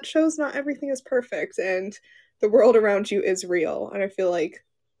because that shows not everything is perfect and the world around you is real. And I feel like,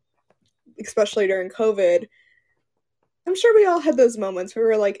 especially during COVID, I'm sure we all had those moments where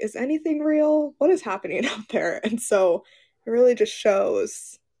we were like, is anything real? What is happening out there? And so it really just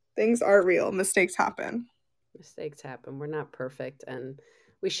shows things are real, mistakes happen. Mistakes happen. We're not perfect. And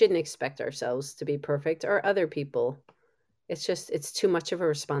we shouldn't expect ourselves to be perfect or other people. It's too much of a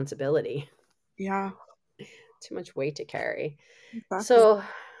responsibility, Yeah, too much weight to carry. exactly. So,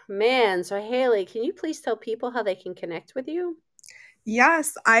 man, so Haley, can you please tell people how they can connect with you?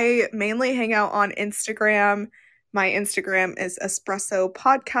 Yes, I mainly hang out on Instagram. My Instagram is Espresso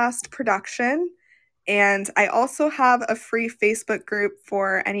Podcast Production. And I also have a free Facebook group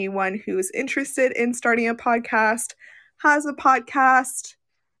for anyone who's interested in starting a podcast, has a podcast,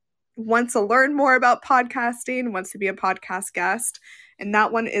 wants to learn more about podcasting, wants to be a podcast guest. And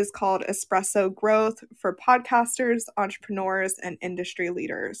that one is called Espresso Growth for podcasters, entrepreneurs, and industry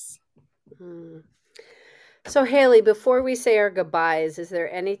leaders. Hmm. So, Haley, before we say our goodbyes, is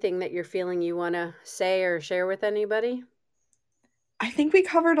there anything that you're feeling you want to say or share with anybody? I think we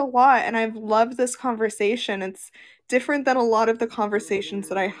covered a lot, and I've loved this conversation. It's different than a lot of the conversations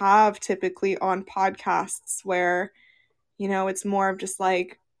that I have typically on podcasts, where, it's more of just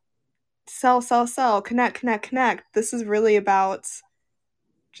like sell, sell, sell, connect, connect, connect. This is really about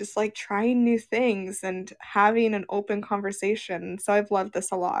just like trying new things and having an open conversation. So I've loved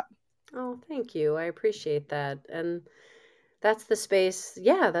this a lot. Oh, thank you. I appreciate that. And that's the space.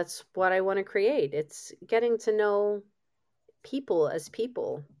 Yeah, that's what I want to create. It's getting to know people as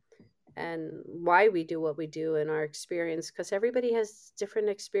people and why we do what we do in our experience, because everybody has different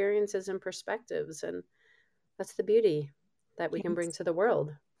experiences and perspectives, and that's the beauty that we can bring to the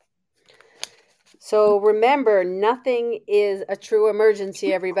world. So remember, nothing is a true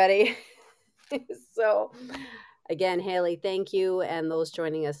emergency, everybody. So again, Haley, thank you. And those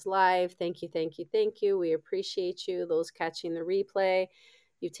joining us live, thank you, thank you, thank you. We appreciate you. Those catching the replay,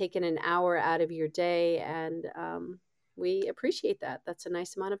 you've taken an hour out of your day, and we appreciate that. That's a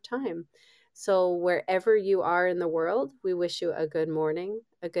nice amount of time. So wherever you are in the world, we wish you a good morning,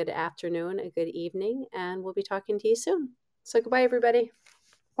 a good afternoon, a good evening, and we'll be talking to you soon. So goodbye, everybody.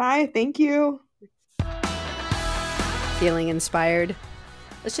 Bye. Thank you. Feeling inspired?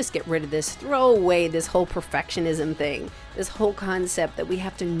 Let's just get rid of this. Throw away this whole perfectionism thing. This whole concept that we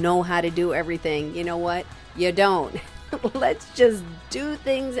have to know how to do everything. You know what? You don't. Let's just do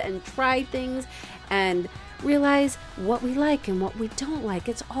things and try things and realize what we like and what we don't like.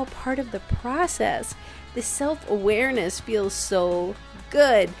 It's all part of the process. The self-awareness feels so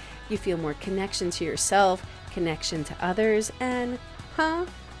good. You feel more connection to yourself, connection to others, and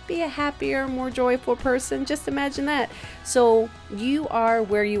be a happier, more joyful person. Just imagine that. So you are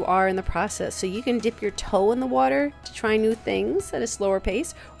where you are in the process. So you can dip your toe in the water to try new things at a slower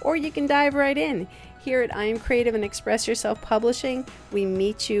pace, or you can dive right in. Here at I Am Creative and Express Yourself Publishing, we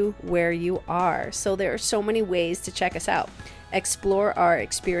meet you where you are. So there are so many ways to check us out. Explore our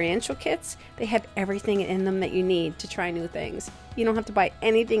experiential kits. They have everything in them that you need to try new things. You don't have to buy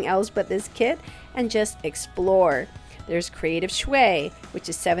anything else but this kit, and just explore. There's Creative Shui, which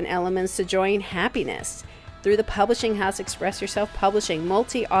is 7 elements to joy and happiness. Through the publishing house, Express Yourself Publishing,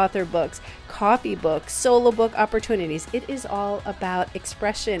 multi-author books, coffee books, solo book opportunities. It is all about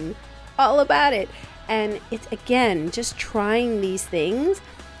expression, all about it. And it's, again, just trying these things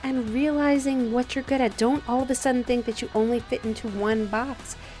and realizing what you're good at. Don't all of a sudden think that you only fit into one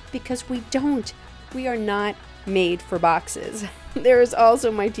box, because we don't. We are not made for boxes. There is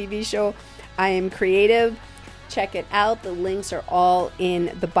also my TV show, I Am Creative. Check it out. The links are all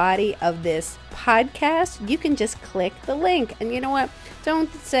in the body of this podcast. You can just click the link. And you know what?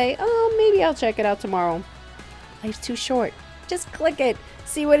 Don't say, oh, maybe I'll check it out tomorrow. Life's too short. Just click it.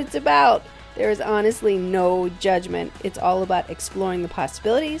 See what it's about. There is honestly no judgment. It's all about exploring the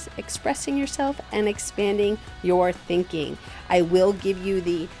possibilities, expressing yourself, and expanding your thinking. I will give you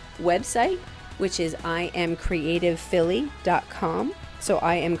the website, which is iamcreativephilly.com. So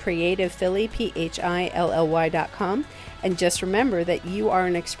I Am Creative Philly, PHILLY.com. And just remember that you are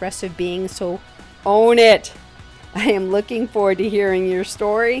an expressive being, so own it. I am looking forward to hearing your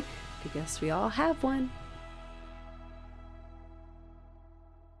story, because we all have one.